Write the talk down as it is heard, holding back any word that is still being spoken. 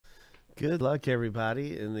Good luck,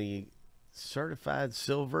 everybody, in the certified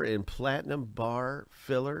silver and platinum bar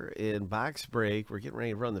filler and box break. We're getting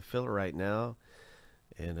ready to run the filler right now,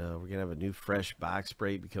 and we're going to have a new fresh box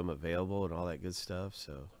break become available and all that good stuff.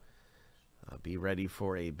 So be ready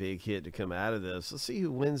for a big hit to come out of this. Let's see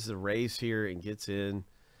who wins the race here and gets in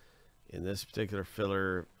this particular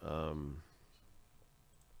filler.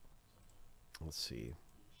 Let's see.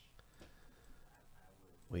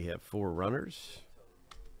 We have 4 runners.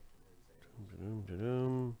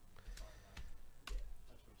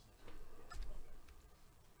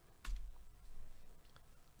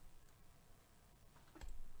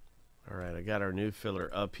 All right, I got our new filler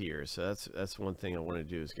up here. So that's one thing I want to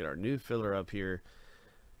do is get our new filler up here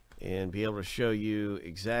and be able to show you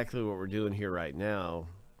exactly what we're doing here right now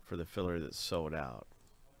for the filler that's sold out.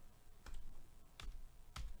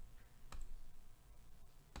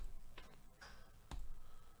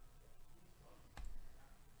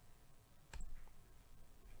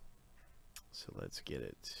 So let's get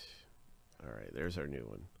it. All right, there's our new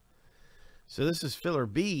one. So this is filler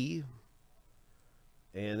B,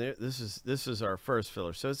 and this is our first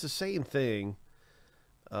filler. So it's the same thing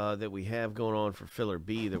that we have going on for filler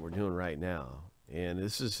B that we're doing right now. And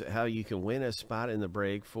this is how you can win a spot in the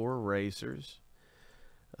break for racers.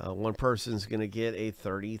 One person's going to get a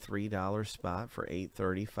 $33 spot for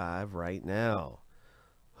 $8.35 right now.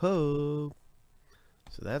 Ho!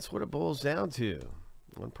 So that's what it boils down to.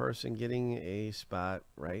 One person getting a spot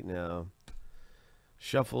right now.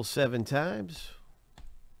 Shuffle 7 times.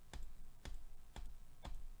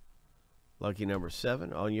 Lucky number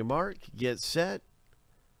 7. On your mark, get set,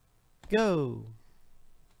 go.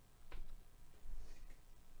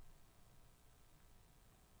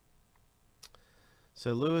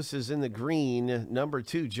 So Lewis is in the green number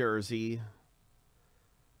 2 jersey.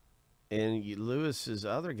 And Lewis's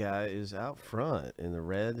other guy is out front in the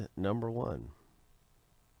red number 1.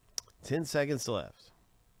 10 seconds left.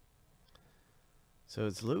 So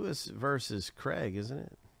it's Lewis versus Craig, isn't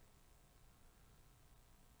it?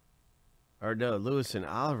 Or no, Lewis and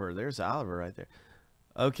Oliver. There's Oliver right there.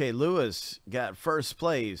 Okay, Lewis got first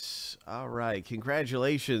place. All right,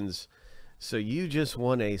 congratulations. So you just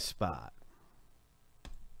won a spot.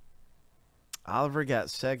 Oliver got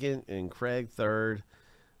second and Craig third.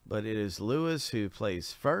 But it is Lewis who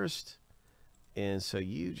plays first. And so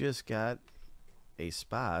you just got a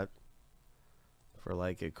spot for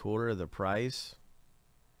like a quarter of the price.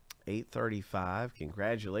 $8.35.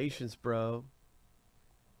 Congratulations, bro.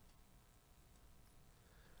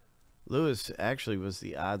 Lewis actually was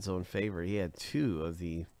the odds-on favorite. He had 2 of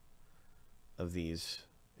these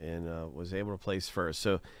and was able to place first.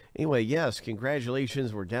 So anyway, yes,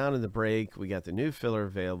 congratulations. We're down in the break. We got the new filler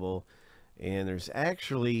available, and there's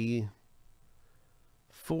actually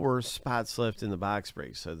 4 spots left in the box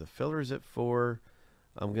break. So the filler's at 4.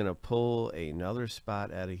 I'm going to pull another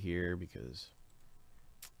spot out of here because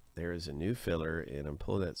there is a new filler, and I'm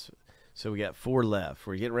pulling that. So we got 4 left.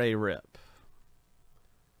 We're getting ready to rip.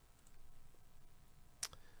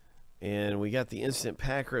 And we got the instant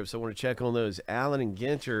pack rips. I want to check on those. Allen and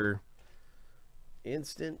Ginter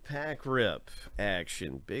instant pack rip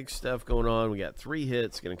action. Big stuff going on. We got 3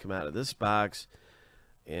 hits going to come out of this box.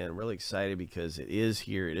 And I'm really excited because it is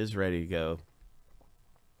here. It is ready to go.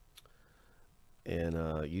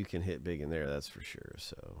 And you can hit big in there, that's for sure.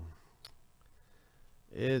 So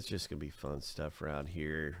it's just going to be fun stuff around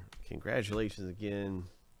here. Congratulations again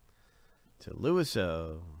to Lewis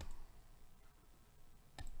O.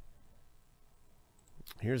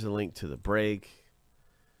 Here's a link to the break.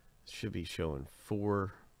 It should be showing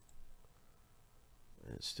 4.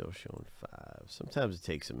 And it's still showing 5. Sometimes it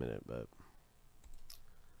takes a minute, but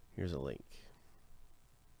here's a link.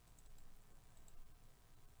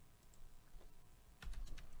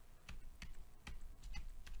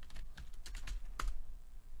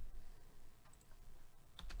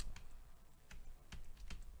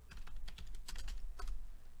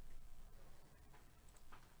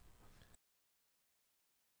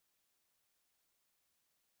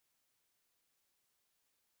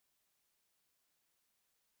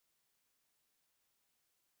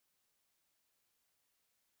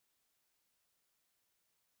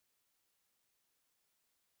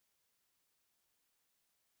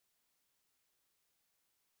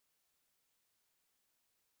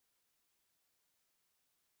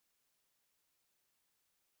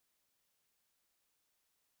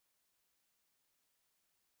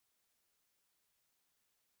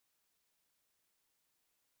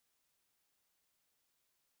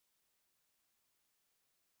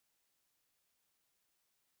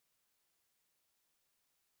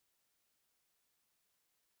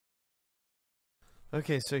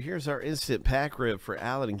 Okay, so here's our instant pack rip for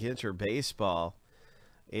Allen Ginter Baseball.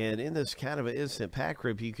 And in this kind of an instant pack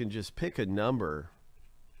rip, you can just pick a number.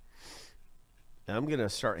 I'm going to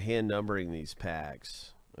start hand numbering these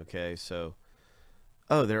packs. Okay, so,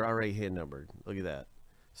 oh, they're already hand numbered. Look at that.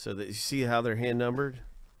 So that you see how they're hand numbered?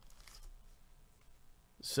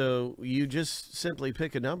 So you just simply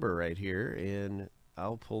pick a number right here, and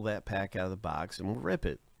I'll pull that pack out of the box and we'll rip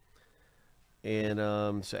it.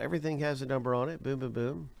 And so everything has a number on it. Boom, boom,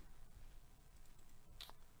 boom.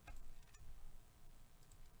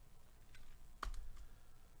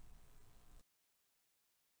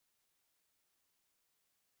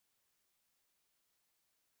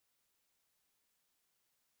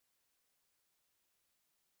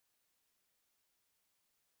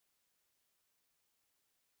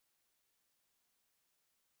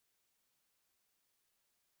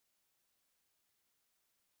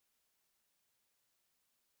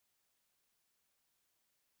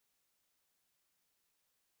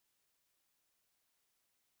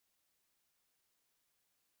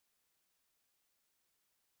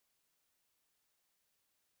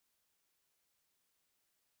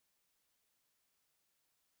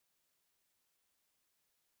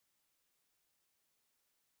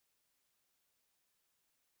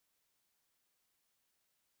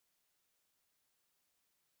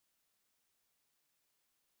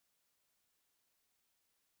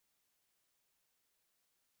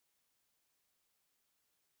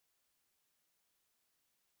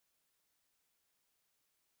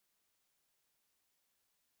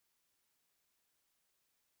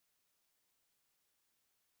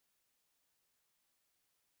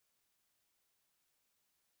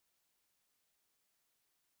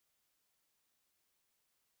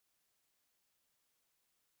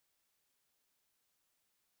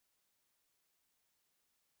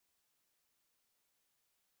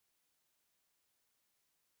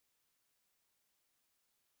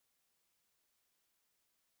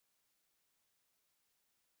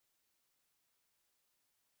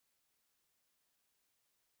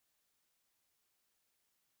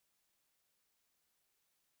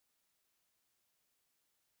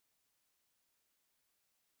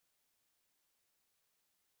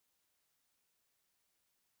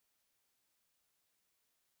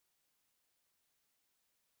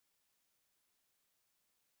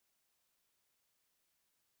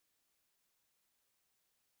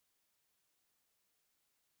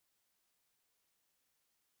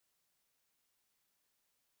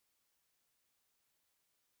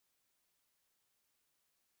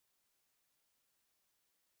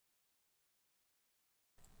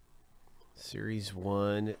 Series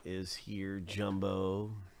 1 is here, Jumbo.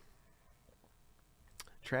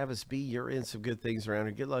 Travis B., you're in some good things around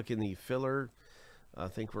here. Good luck in the filler. I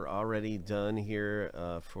think we're already done here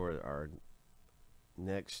for our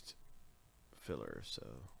next filler. So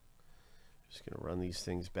just going to run these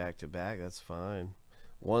things back to back. That's fine.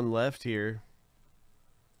 One left here.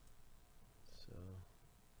 So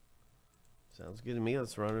sounds good to me.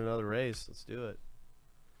 Let's run another race. Let's do it.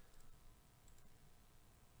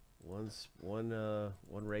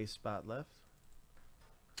 One race spot left.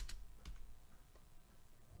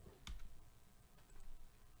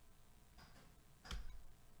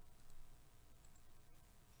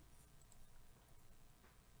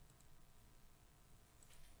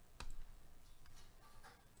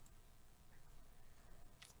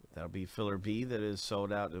 That'll be filler B that is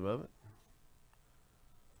sold out in a moment.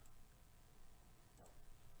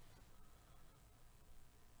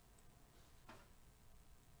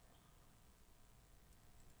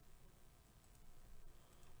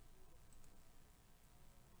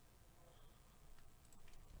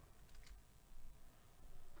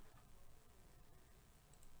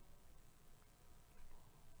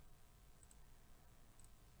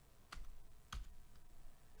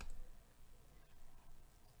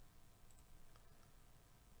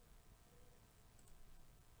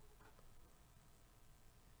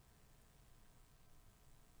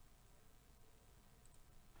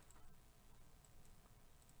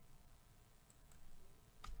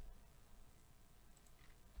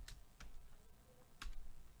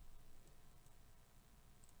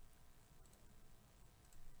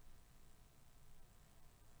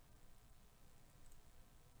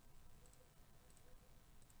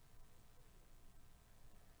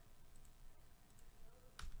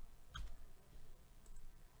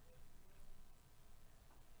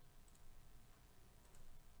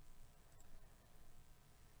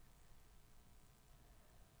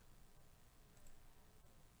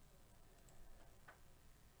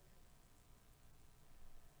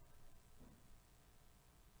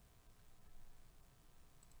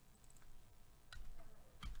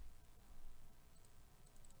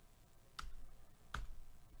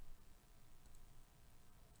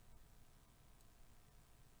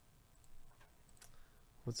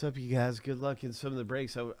 What's up, you guys? Good luck in some of the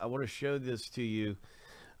breaks. I want to show this to you.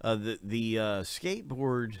 The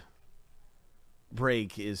skateboard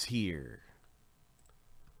break is here.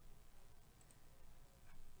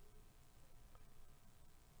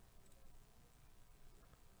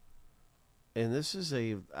 And this is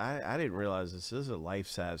I didn't realize this is a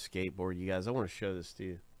life-size skateboard, you guys. I want to show this to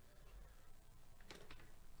you.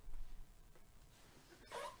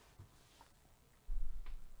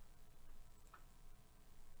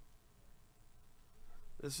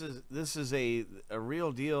 This is a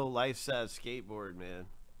real deal life-size skateboard, man.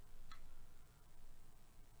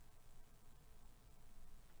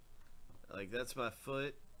 Like, that's my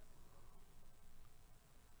foot.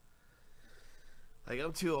 Like,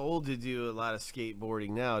 I'm too old to do a lot of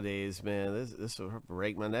skateboarding nowadays, man. This will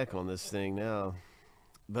break my neck on this thing now.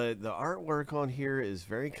 But the artwork on here is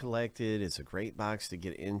very collected. It's a great box to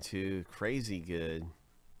get into. Crazy good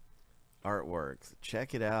artwork.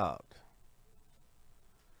 Check it out.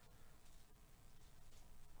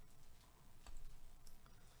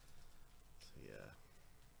 So, yeah.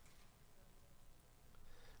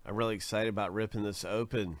 I'm really excited about ripping this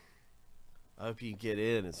open. I hope you get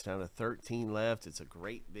in. It's down to 13 left. It's a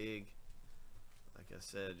great big, like I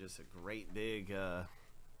said, just a great big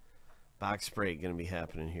box break going to be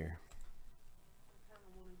happening here. I kind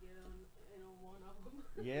of want to get in on one of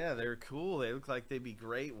them. Yeah, they're cool. They look like they'd be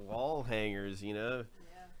great wall hangers, you know.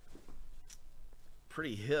 Yeah.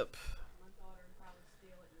 Pretty hip. My daughter would probably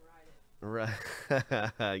steal it and ride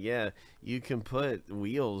it. Right. Yeah, you can put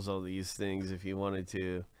wheels on these things if you wanted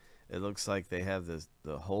to. It looks like they have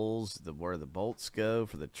the holes where the bolts go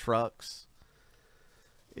for the trucks.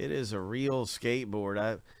 It is a real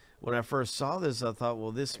skateboard. When I first saw this, I thought,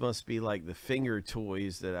 well, this must be like the finger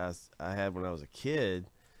toys that I had when I was a kid.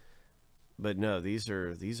 But no, these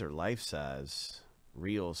are life-size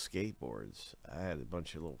real skateboards. I had a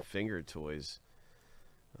bunch of little finger toys.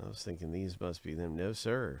 I was thinking these must be them. No,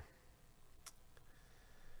 sir.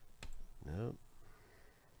 Nope.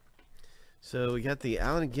 So we got the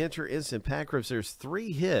Allen Ginter Instant Pack Rips. There's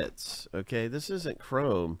 3 hits. Okay, this isn't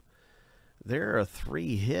Chrome. There are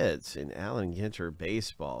 3 hits in Allen Ginter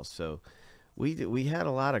baseball. So we had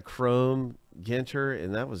a lot of Chrome Ginter,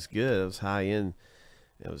 and that was good. It was high end.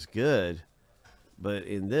 It was good. But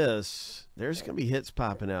in this, there's going to be hits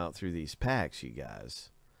popping out through these packs, you guys.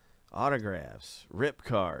 Autographs, rip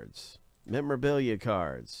cards, memorabilia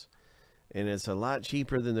cards. And it's a lot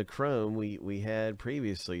cheaper than the Chrome we had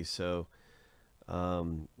previously. So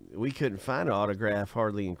we couldn't find an autograph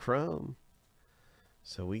hardly in Chrome.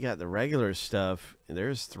 So we got the regular stuff, and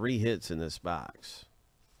there's 3 hits in this box.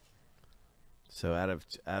 So out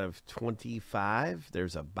of 25,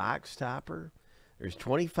 there's a box topper. There's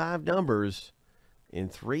 25 numbers in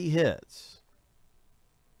 3 hits.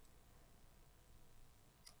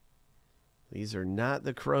 These are not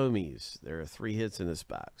the Chromies. There are 3 hits in this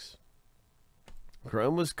box.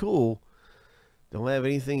 Chrome was cool. Don't have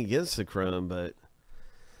anything against the Chrome, but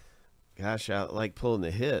gosh, I like pulling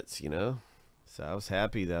the hits, you know. So I was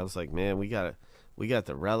happy that I was like, man, we got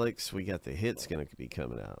the relics, we got the hits going to be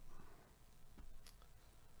coming out.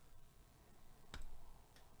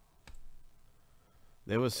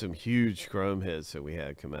 There was some huge Chrome hits that we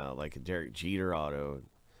had come out, like a Derek Jeter auto.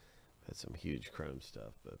 Had some huge Chrome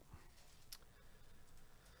stuff, but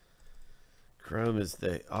Chrome is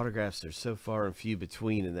the autographs are so far and few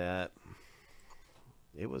between in that.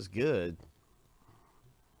 It was good,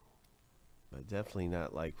 but definitely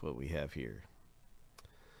not like what we have here.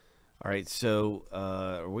 All right, so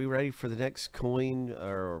are we ready for the next coin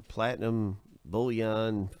or platinum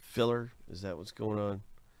bullion filler? Is that what's going on?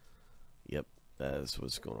 Yep, that's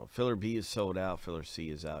what's going on. Filler B is sold out. Filler C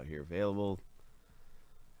is out here available.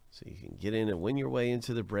 So you can get in and win your way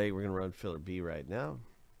into the break. We're going to run Filler B right now.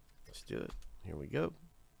 Let's do it. Here we go.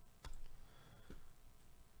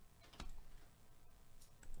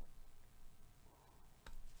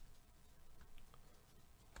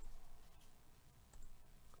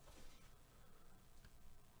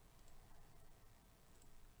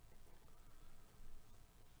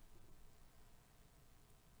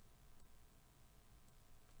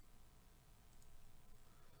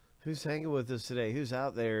 Who's hanging with us today? Who's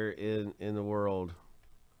out there in the world?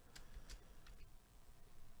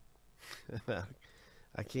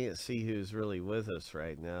 I can't see who's really with us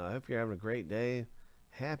right now. I hope you're having a great day.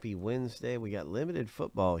 Happy Wednesday. We got limited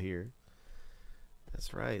football here.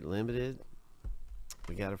 That's right, limited.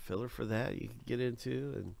 We got a filler for that you can get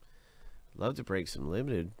into, and love to break some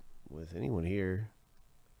limited with anyone here.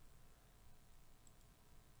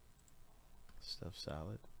 Stuff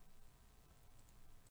solid.